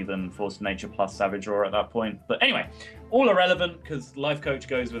likely than Force of Nature plus Savage Raw at that point. But anyway, all irrelevant, because Lifecoach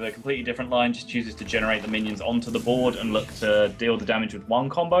goes with a completely different line, just chooses to generate the minions onto the board and look to deal the damage with one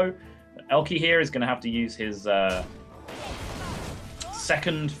combo. ElkY here is going to have to use his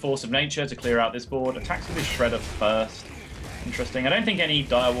second Force of Nature to clear out this board. Attacks with his Shredder first. Interesting. I don't think any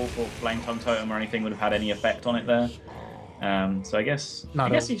Direwolf or Flame Tongue Totem or anything would have had any effect on it there. So I guess...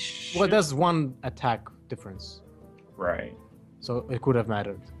 he should... Well, there's one attack difference. Right. So it could have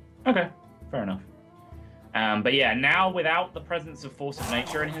mattered. Okay, fair enough. But yeah, now without the presence of Force of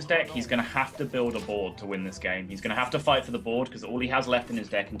Nature in his deck, he's going to have to build a board to win this game. He's going to have to fight for the board, because all he has left in his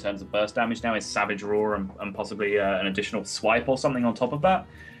deck in terms of burst damage now is Savage Roar and possibly an additional swipe or something on top of that.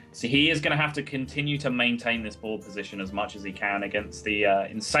 So he is going to have to continue to maintain this board position as much as he can against the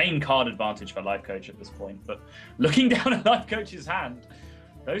insane card advantage for Lifecoach at this point. But looking down at Lifecoach's hand,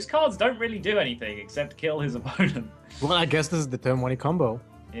 those cards don't really do anything except kill his opponent. Well, I guess this is the turn 1 combo.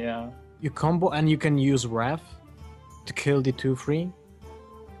 Yeah. You combo and you can use Wrath to kill the 2/3.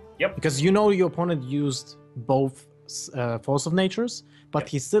 Yep. Because you know your opponent used both Force of Natures, but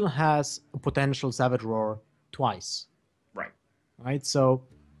he still has a potential Savage Roar twice. Right, so...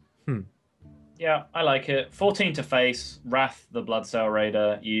 Yeah, I like it. 14 to face, Wrath the Bloodsail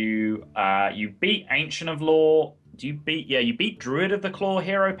Raider. You beat Ancient of Law. You beat Druid of the Claw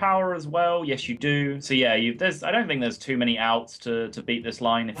hero power as well. Yes, you do. So yeah, I don't think there's too many outs to beat this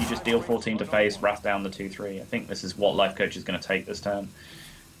line. If you just deal 14 to face, Wrath down the 2/3. I think this is what Lifecoach is going to take this turn.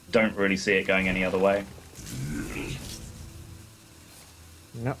 Don't really see it going any other way.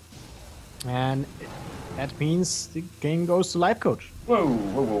 No. And that means the game goes to Lifecoach. Whoa.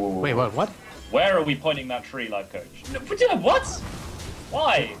 Wait, what? Where are we pointing that tree, Lifecoach? No, what?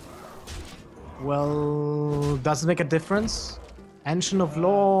 Why? Well, does it make a difference? Ancient of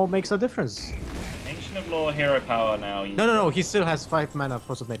Law makes a difference. Ancient of Law hero power now. No, he still has 5 mana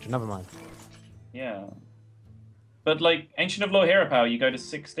Force of Nature, never mind. Yeah. But, like, Ancient of Law hero power, you go to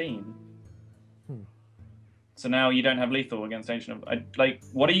 16. So now you don't have lethal against Ancient of...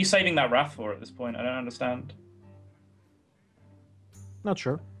 what are you saving that Wrath for at this point? I don't understand. Not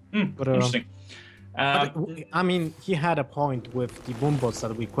sure. But, interesting. But, I mean, he had a point with the boombots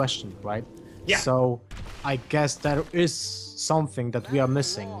that we questioned, right? Yeah. So I guess there is something that we are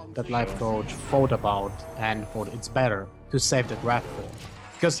missing that Lifecoach thought about and thought it's better to save the Wrath for.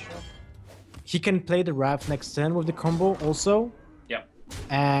 Because he can play the Wrath next turn with the combo also. Yep.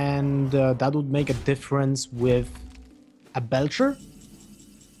 And that would make a difference with a Belcher.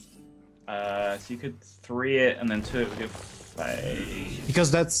 So you could 3 it and then 2 it with your face.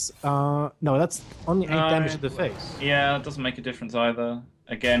 Because that's no, that's only 8 damage to the face. Yeah, it doesn't make a difference either.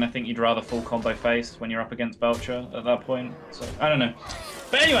 Again, I think you'd rather full combo face when you're up against Belcher at that point. So I don't know.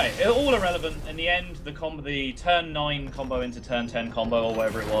 But anyway, all irrelevant. In the end, the turn 9 combo into turn 10 combo or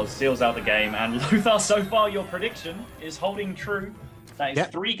whatever it was seals out the game. And Lothar, so far your prediction is holding true. That is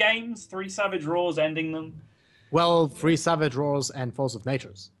 3 games, 3 Savage Roars ending them. Well, 3 Savage Roars and Force of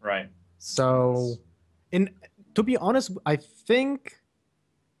Natures. Right. So, to be honest, I think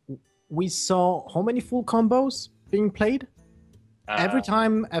we saw how many full combos being played? Every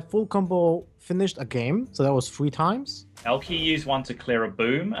time a full combo finished a game, so that was 3 times. ElkY used one to clear a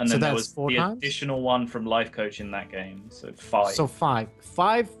boom, and then there was the times? additional one from Lifecoach in that game, so 5. So 5.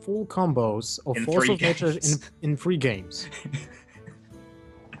 5 full combos of In Force 3 of Nature games. in 3 games.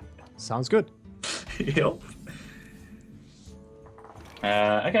 Sounds good. Yep.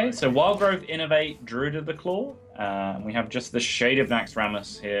 Okay, so Wildgrove, Innovate, Druid of the Claw. We have just the shade of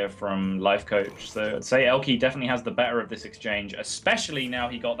Naxxramas here from Lifecoach. So I'd say ElkY definitely has the better of this exchange, especially now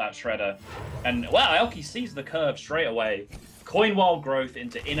he got that Shredder. And, well, ElkY sees the curve straight away. Coin Wildgrowth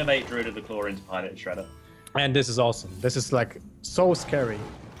into Innovate, Druid of the Claw into Pilot Shredder. And this is awesome. This is, like, so scary.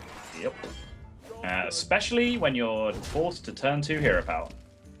 Yep. Especially when you're forced to turn 2 hero power.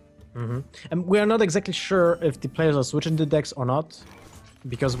 And we are not exactly sure if the players are switching the decks or not,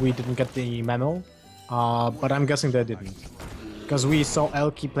 because we didn't get the memo. But I'm guessing they didn't. Because we saw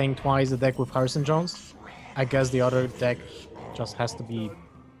ElkY playing twice the deck with Harrison Jones. I guess the other deck just has to be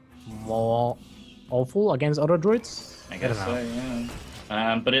more awful against other druids. I guess so,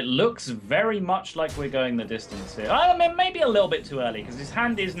 yeah. But it looks very much like we're going the distance here. I mean, maybe a little bit too early, because his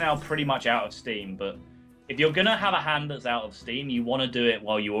hand is now pretty much out of steam, but if you're going to have a hand that's out of steam, you want to do it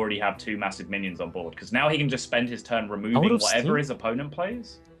while you already have 2 massive minions on board, because now he can just spend his turn removing whatever his opponent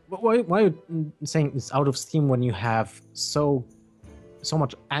plays. Why are you saying it's out of steam when you have so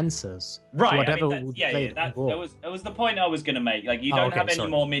much answers? Right, whatever that was the point I was going to make. Like, you don't have any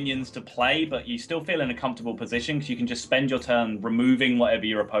more minions to play, but you still feel in a comfortable position because you can just spend your turn removing whatever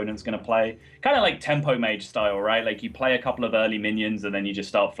your opponent's going to play. Kind of like Tempo Mage style, right? Like, you play a couple of early minions and then you just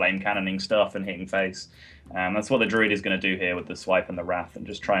start flame cannoning stuff and hitting face. That's what the Druid is going to do here with the Swipe and the Wrath, and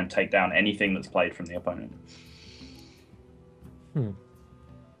just try and take down anything that's played from the opponent.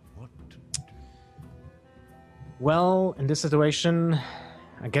 Well, in this situation,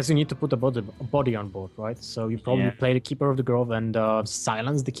 I guess you need to put a body on board, right? So you probably play the Keeper of the Grove and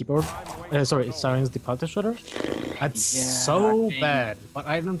silence the Keeper. Silence the Pilot Shredder. That's so bad, but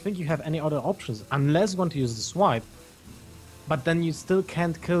I don't think you have any other options unless you want to use the Swipe. But then you still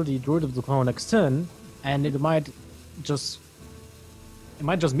can't kill the Druid of the Claw next turn, and it might just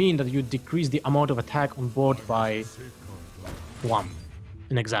mean that you decrease the amount of attack on board by 1,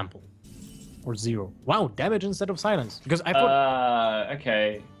 an example. Or 0. Wow, damage instead of silence. Because I thought...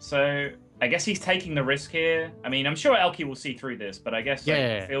 okay. So, I guess he's taking the risk here. I mean, I'm sure ElkY will see through this, but I guess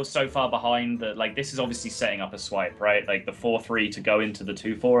it feels so far behind that, like, this is obviously setting up a swipe, right? Like, the 4-3 to go into the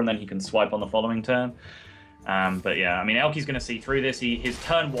 2-4, and then he can swipe on the following turn. But yeah, I mean, ElkY's going to see through this. His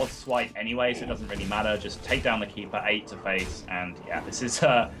turn was swipe anyway, so it doesn't really matter. Just take down the Keeper, 8 to face, and yeah, this is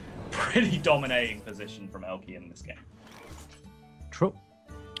a pretty dominating position from ElkY in this game. True.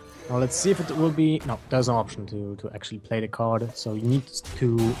 Now let's see if it will be... No, there's no option to actually play the card, so you need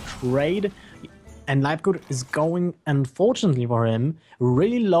to trade. And Lifecoach is going, unfortunately for him,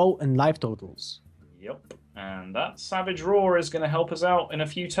 really low in life totals. Yep, and that Savage Roar is going to help us out in a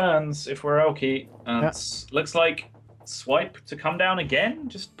few turns if we're ElkY. Looks like swipe to come down again,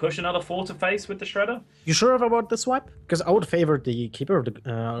 just push another 4 to face with the Shredder. You sure about the swipe? Because I would favor the Keeper of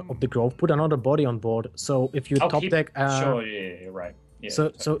the Grove, put another body on board, so if you top deck... Sure, yeah, you're right. Yeah,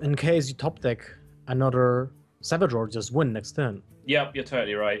 so in case you top deck another Savage Roar, just win next turn. Yep, you're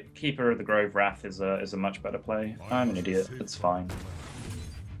totally right. Keeper of the Grove Wrath is a much better play. I'm an idiot. It's fine.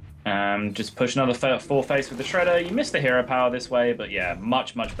 Just push another 4 face with the Shredder. You missed the hero power this way, but yeah,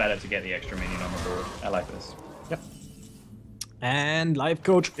 much better to get the extra minion on the board. I like this. Yep. And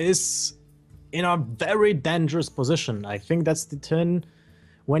Lifecoach is in a very dangerous position. I think that's the turn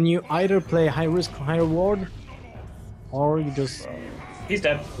when you either play high risk, high reward, or you just... He's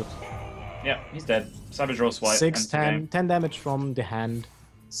dead. Yeah, he's dead. Savage Roar swipe. 10 damage from the hand,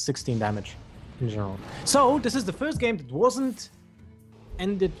 16 damage in general. So, this is the first game that wasn't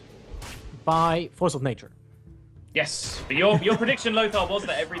ended by Force of Nature. Yes, but your prediction, Lothar, was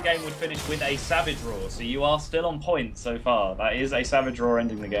that every game would finish with a Savage Roar, so you are still on point so far. That is a Savage Roar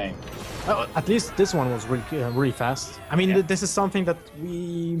ending the game. At least this one was really fast. I mean, this is something that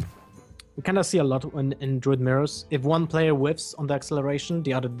we kind of see a lot in Druid Mirrors. If one player whiffs on the acceleration,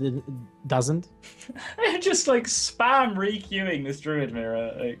 the other doesn't. Just like spam re-queuing this Druid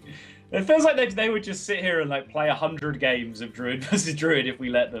Mirror. Like, it feels like they would just sit here and like play 100 games of Druid versus Druid if we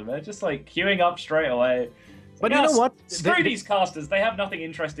let them. They're just like queuing up straight away. But you know what? Screw these casters. They have nothing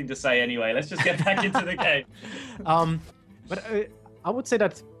interesting to say anyway. Let's just get back into the game. But I would say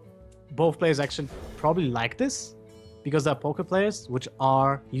that both players actually probably like this because they're poker players, which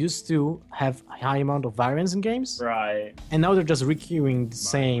are used to have a high amount of variance in games. Right. And now they're just requeuing the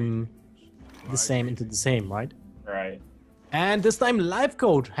same into the same, right? Right. And this time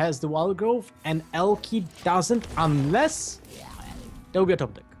Lifecoach has the Wild Growth and ElkY doesn't, unless there will be a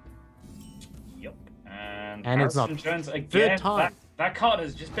top deck. And it's not. Jones, again, third time. That card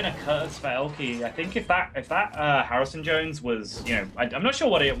has just been a curse for ElkY. I think if that Harrison Jones was, I'm not sure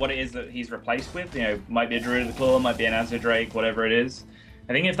what it is that he's replaced with. Might be a Druid of the Claw, might be an Azure Drake, whatever it is.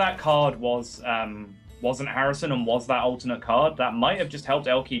 I think if that card wasn't Harrison and was that alternate card, that might have just helped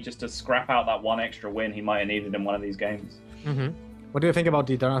ElkY just to scrap out that one extra win he might have needed in one of these games. Mm-hmm. What do you think about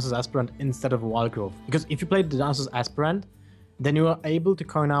the Darnassus Aspirant instead of Wild Growth? Because if you play the Darnassus Aspirant, then you are able to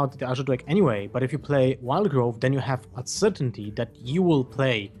coin out the Azure Drake anyway. But if you play Wild Growth, then you have a certainty that you will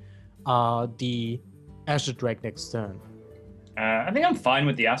play the Azure Drake next turn. I think I'm fine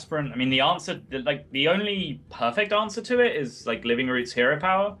with the Aspirant. I mean, the only perfect answer to it is like Living Root's Hero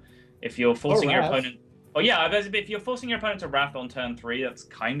Power. If you're forcing your opponent... Oh yeah, if you're forcing your opponent to Wrath on turn 3, that's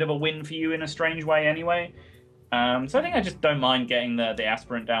kind of a win for you in a strange way anyway. So I think I just don't mind getting the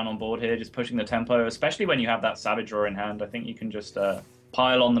Aspirant down on board here, just pushing the tempo, especially when you have that Savage Draw in hand. I think you can just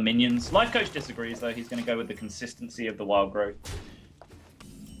pile on the minions. Lifecoach disagrees, though. He's going to go with the consistency of the Wild Growth.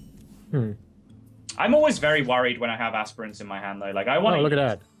 I'm always very worried when I have Aspirants in my hand, though. Like, I want to look at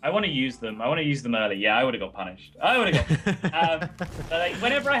that. I want to use them. I want to use them early. Yeah, I would have got punished. I would have got. Like,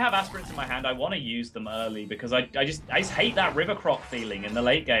 whenever I have Aspirants in my hand, I want to use them early because I just hate that River Croc feeling in the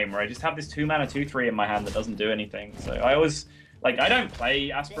late game where I just have this 2-mana 2/3 in my hand that doesn't do anything. So I always I don't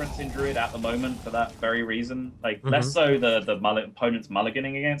play Aspirants in Druid at the moment for that very reason. Like less so the opponent's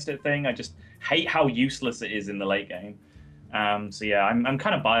mulliganing against it thing. I just hate how useless it is in the late game. So yeah, I'm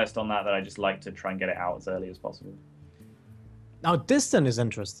kind of biased on that I just like to try and get it out as early as possible. Now this turn is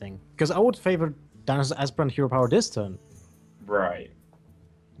interesting, because I would favor Darnassus Aspirant Hero Power this turn. Right.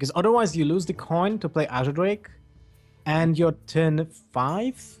 Because otherwise you lose the coin to play Azure Drake, and your turn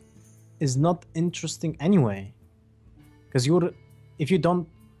 5 is not interesting anyway. Because if you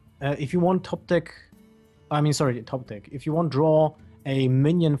want top deck, if you want draw a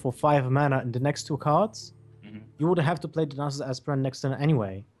minion for 5 mana in the next 2 cards, you would have to play the Darnassus Aspirant next turn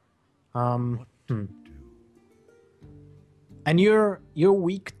anyway. And you're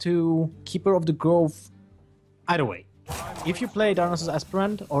weak to Keeper of the Grove either way. If you play Darnassus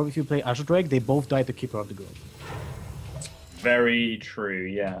Aspirant or if you play Azure Drake, they both die to Keeper of the Grove. Very true,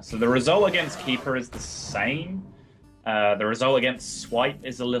 yeah. So the result against Keeper is the same. The result against Swipe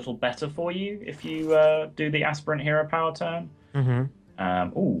is a little better for you if you do the Aspirant Hero Power turn.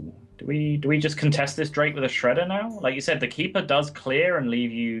 Ooh. Do we just contest this Drake with a Shredder now? Like you said, the Keeper does clear and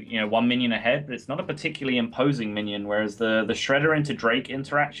leave you, 1 minion ahead, but it's not a particularly imposing minion, whereas the Shredder into Drake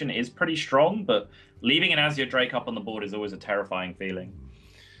interaction is pretty strong, but leaving an Azure Drake up on the board is always a terrifying feeling.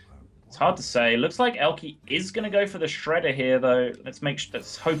 It's hard to say. Looks like ElkY is going to go for the Shredder here, though.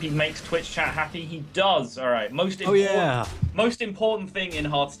 Let's hope he makes Twitch chat happy. He does. All right. Most important thing in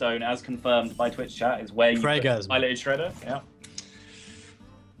Hearthstone, as confirmed by Twitch chat, is where you put highlighted Shredder. Yeah.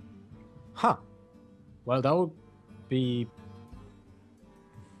 Huh. Well, that would be...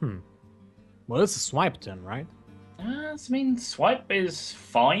 Well, it's a swipe turn, right? I mean, swipe is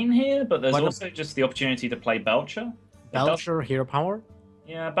fine here, but there's also just the opportunity to play Belcher. Belcher Hero Power?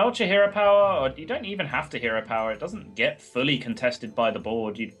 Yeah, Belcher Hero Power, or you don't even have to Hero Power. It doesn't get fully contested by the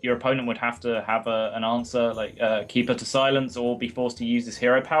board. Your opponent would have to have an answer, like Keeper to silence, or be forced to use this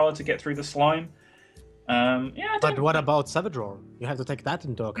Hero Power to get through the slime. But what about Savage Roar? You have to take that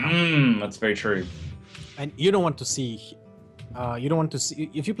into account. That's very true. And you don't want to see...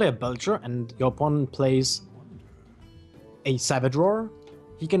 if you play a Belcher and your opponent plays a Savage Roar,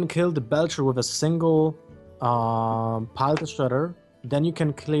 he can kill the Belcher with a single pile to Shredder. Then you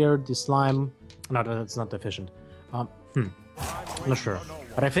can clear the slime. No, that's not efficient. I'm not sure.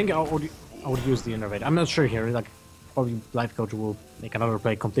 But I think I would use the Innervate. I'm not sure here. Like, probably Lifecoach will make another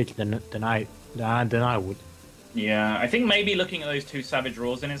play completely than I would. Yeah, I think maybe looking at those 2 Savage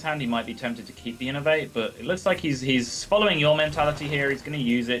Roars in his hand, he might be tempted to keep the Innovate, but it looks like he's following your mentality here. He's going to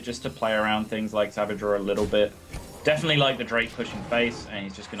use it just to play around things like Savage Roar a little bit. Definitely like the Drake pushing face, and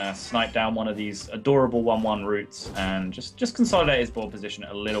he's just going to snipe down one of these adorable 1/1 roots and just consolidate his board position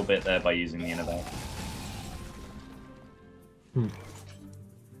a little bit there by using the Innovate.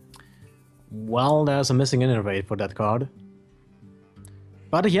 Well, there's a missing Innovate for that card.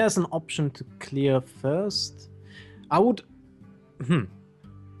 But he has an option to clear first. I would... There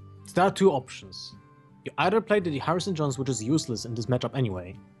are 2 options. You either play the Harrison Jones, which is useless in this matchup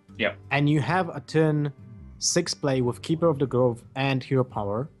anyway. Yep. And you have a turn 6 play with Keeper of the Grove and Hero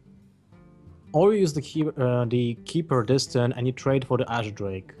Power. Or you use the Keeper this turn and you trade for the Azure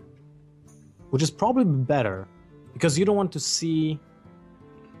Drake. Which is probably better. Because you don't want to see...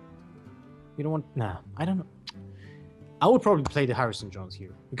 You don't want... Nah, I don't know. I would probably play the Harrison Jones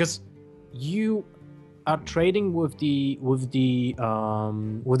here. Because you are trading with the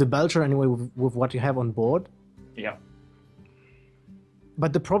Belcher anyway with what you have on board. Yeah.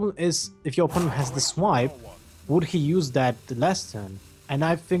 But the problem is, if your opponent has the swipe, would he use that the last turn? And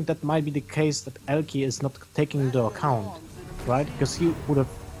I think that might be the case that ElkY is not taking into account, right? Because he would have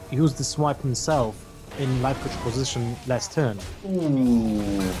used the swipe himself in Lifecoach position last turn.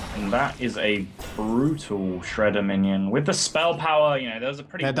 Ooh, and that is a brutal Shredder minion. With the spell power, you know, there was a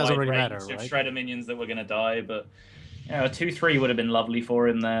pretty wide range of Shredder minions that were going to die, but you know, a 2/3 would have been lovely for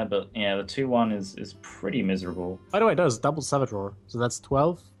him there, but yeah, the 2/1 is pretty miserable. By the way, it does double Savage Roar, so that's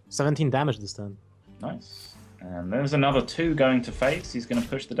 12, 17 damage this turn. Nice. And there's another 2 going to face. He's going to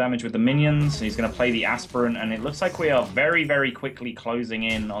push the damage with the minions. He's going to play the Aspirant, and it looks like we are very, very quickly closing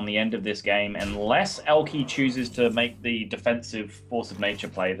in on the end of this game, unless ElkY chooses to make the defensive Force of Nature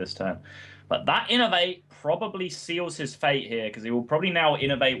play this turn. But that Innovate probably seals his fate here, because he will probably now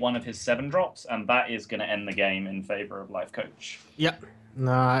Innovate one of his 7-drops, and that is going to end the game in favor of Lifecoach. Yep.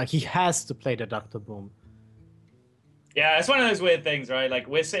 Nah, he has to play the Dr. Boom. Yeah, it's one of those weird things, right? Like,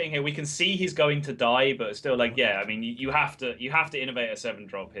 we're sitting here, we can see he's going to die, but still, like, yeah, I mean, you have to innovate a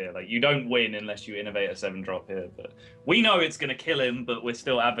 7-drop here. Like, you don't win unless you innovate a 7-drop here. But we know it's going to kill him, but we're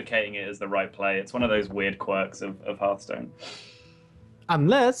still advocating it as the right play. It's one of those weird quirks of Hearthstone.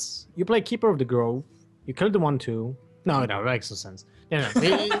 Unless you play Keeper of the Grove, you kill the 1/2. No, that makes no sense. Yeah,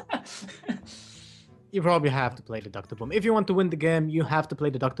 no. You probably have to play the Dr. Boom. If you want to win the game, you have to play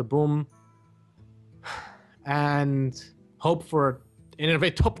the Dr. Boom. And hope for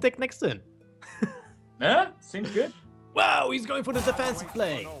Innovate top deck next turn. Yeah, seems good. Wow, he's going for the defensive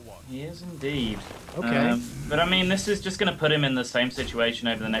play. He is indeed. Okay. But I mean, this is just going to put him in the same situation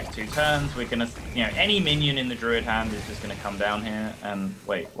over the next 2 turns. We're going to, you know, any minion in the Druid hand is just going to come down here and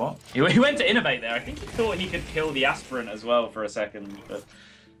wait, what? He went to Innovate there. I think he thought he could kill the Aspirant as well for a second.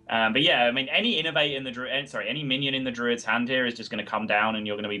 But yeah, I mean, any Innovate in the any minion in the Druid's hand here is just going to come down, and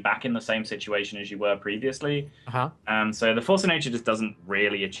you're going to be back in the same situation as you were previously. So the Force of Nature just doesn't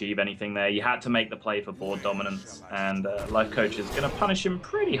really achieve anything there. You had to make the play for board dominance, and Lifecoach is going to punish him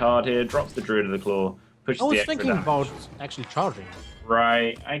pretty hard here. Drops the Druid of the Claw, pushes the extra thinking damage. about actually charging.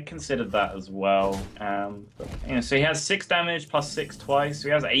 Right, I considered that as well. But, you know, so he has 6 damage plus 6 twice, so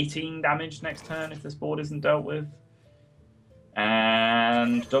he has 18 damage next turn if this board isn't dealt with.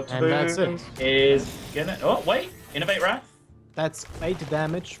 And Dr. Boom is gonna... Oh, wait! Innovate Wrath? That's 8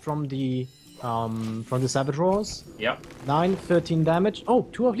 damage from the Savage Roars. Yep. 9, 13 damage. Oh,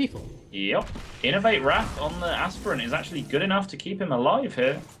 2 of lethal. Yep. Innovate Wrath on the Aspirant is actually good enough to keep him alive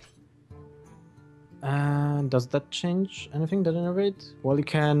here. And does that change anything, that Innovate? Well, you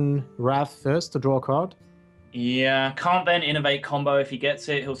can Wrath first to draw a card. Yeah, can't then Innovate combo. If he gets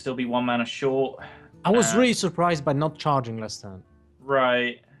it, he'll still be 1 mana short. I was really surprised by not charging last turn.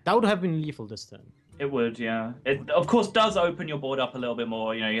 Right. That would have been lethal this turn. It would, yeah. It, of course, does open your board up a little bit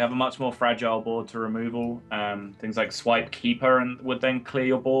more. You know, you have a much more fragile board to removal. Things like Swipe Keeper and would then clear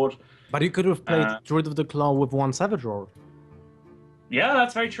your board. But you could have played Druid of the Claw with 1 Savage Roar. Yeah,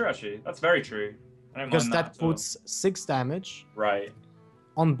 that's very true, actually. That's very true. I don't because mind that puts 6 damage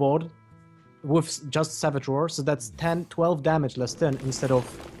on board with just Savage Roar. So that's 10, 12 damage less turn instead of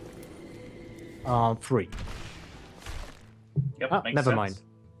 3. Yep, makes never sense. mind.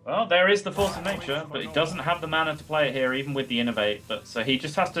 Well, there is the Force of Nature, but he doesn't have the mana to play it here, even with the Innovate. But so he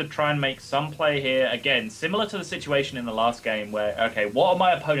just has to try and make some play here. Again, similar to the situation in the last game where, okay, what are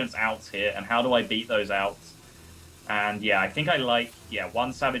my opponent's outs here, and how do I beat those outs? And yeah, I think I like,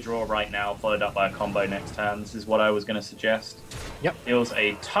 1 Savage Roar right now, followed up by a combo next turn. This is what I was going to suggest. Yep. Deals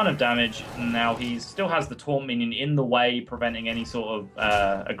a ton of damage. Now he still has the Taunt minion in the way, preventing any sort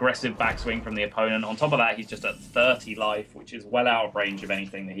of aggressive backswing from the opponent. On top of that, he's just at 30 life, which is well out of range of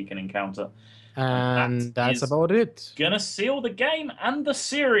anything that he can encounter. And that's is about it. Gonna seal the game and the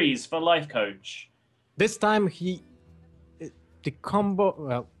series for Lifecoach. This time the combo,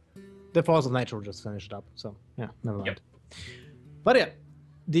 well, the Force of Nature just finished up, so yeah, never mind. Yep. But yeah,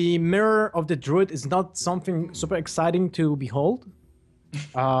 the Mirror of the Druid is not something super exciting to behold.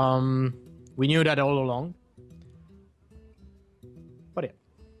 We knew that all along. But yeah.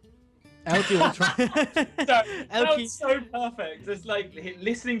 ElkY will try. That was so perfect. It's like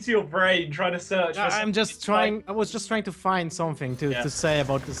listening to your brain, trying to search. I was just trying to find something to say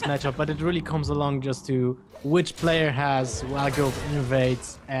about this matchup, but it really comes along just to which player has Wild Growth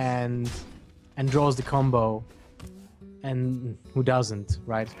innovates and draws the combo, and who doesn't,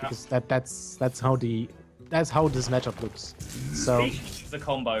 right? Yeah. Because that's how this matchup looks. So the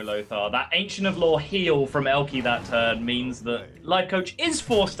combo, Lothar, that Ancient of Lore heal from ElkY that turn means that Lifecoach is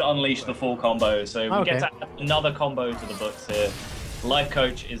forced to unleash the full combo. So we get to add another combo to the books here.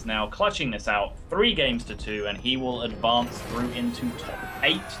 Lifecoach is now clutching this out 3 games to 2, and he will advance through into top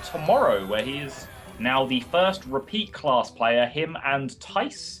 8 tomorrow, where he is now the first repeat class player. Him and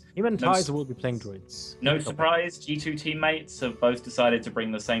Tice. Even Tice will be playing druids. No surprise, G2 teammates have both decided to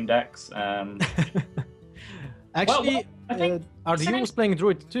bring the same decks. Actually, RDU was playing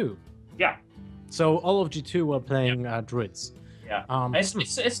druid too. Yeah. So all of G2 were playing druids. Yeah.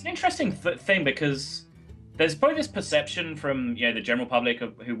 It's an interesting thing because there's probably this perception from the general public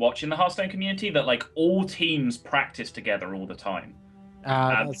who watch in the Hearthstone community that like all teams practice together all the time.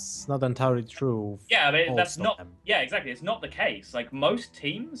 That's not entirely true. Yeah, that's not. Yeah, exactly. It's not the case. Like most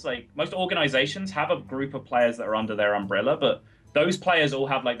teams, like most organizations, have a group of players that are under their umbrella, but those players all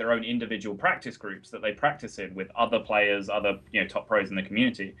have like their own individual practice groups that they practice in with other players, other top pros in the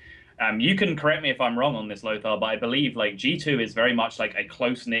community. You can correct me if I'm wrong on this, Lothar, but I believe like G2 is very much like a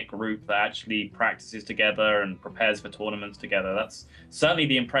close-knit group that actually practices together and prepares for tournaments together. That's certainly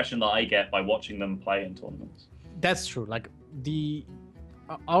the impression that I get by watching them play in tournaments. That's true. Like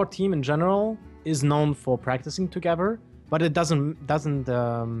our team in general is known for practicing together, but it doesn't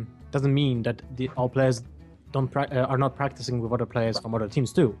mean that our players are not practicing with other players from other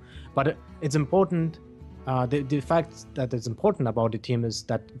teams too. But it's important. The fact that it's important about the team is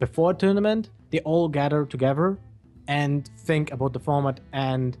that before a tournament, they all gather together and think about the format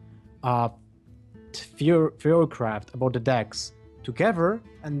and theorycraft about the decks together,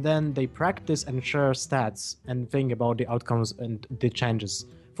 and then they practice and share stats and think about the outcomes and the changes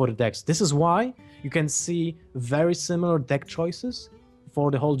for the decks. This is why you can see very similar deck choices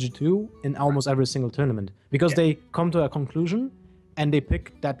for the whole G2 in almost every single tournament, because they come to a conclusion and they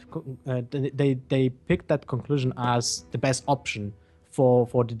pick that they pick that conclusion as the best option for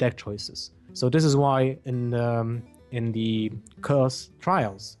the deck choices. So this is why in the Curse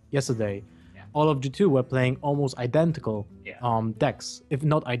trials yesterday, all of G2 were playing almost identical decks, if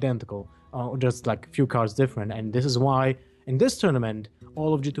not identical, just like a few cards different. And this is why in this tournament,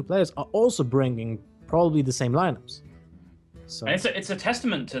 all of G2 players are also bringing probably the same lineups. So and it's a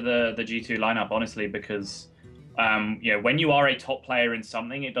testament to the G2 lineup, honestly, because when you are a top player in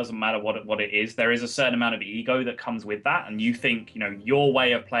something, it doesn't matter what it is. There is a certain amount of ego that comes with that, and you think your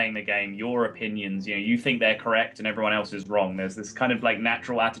way of playing the game, your opinions, you think they're correct and everyone else is wrong. There's this kind of like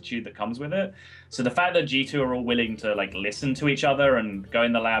natural attitude that comes with it. So the fact that G2 are all willing to like listen to each other and go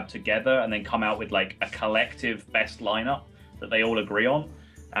in the lab together and then come out with like a collective best lineup that they all agree on,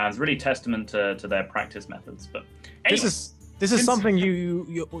 is really testament to their practice methods. But anyway, This is something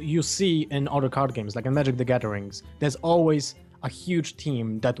you see in other card games, like in Magic the Gatherings. There's always a huge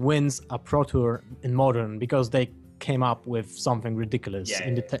team that wins a Pro Tour in Modern because they came up with something ridiculous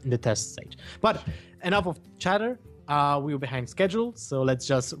in the test stage. But enough of chatter. We were behind schedule, so let's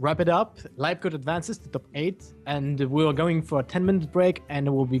just wrap it up. Lifecoach advances to top 8, and we're going for a 10-minute break, and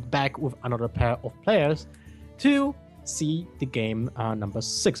we'll be back with another pair of players to see the game number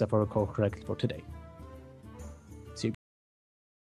 6, if I recall correctly, for today.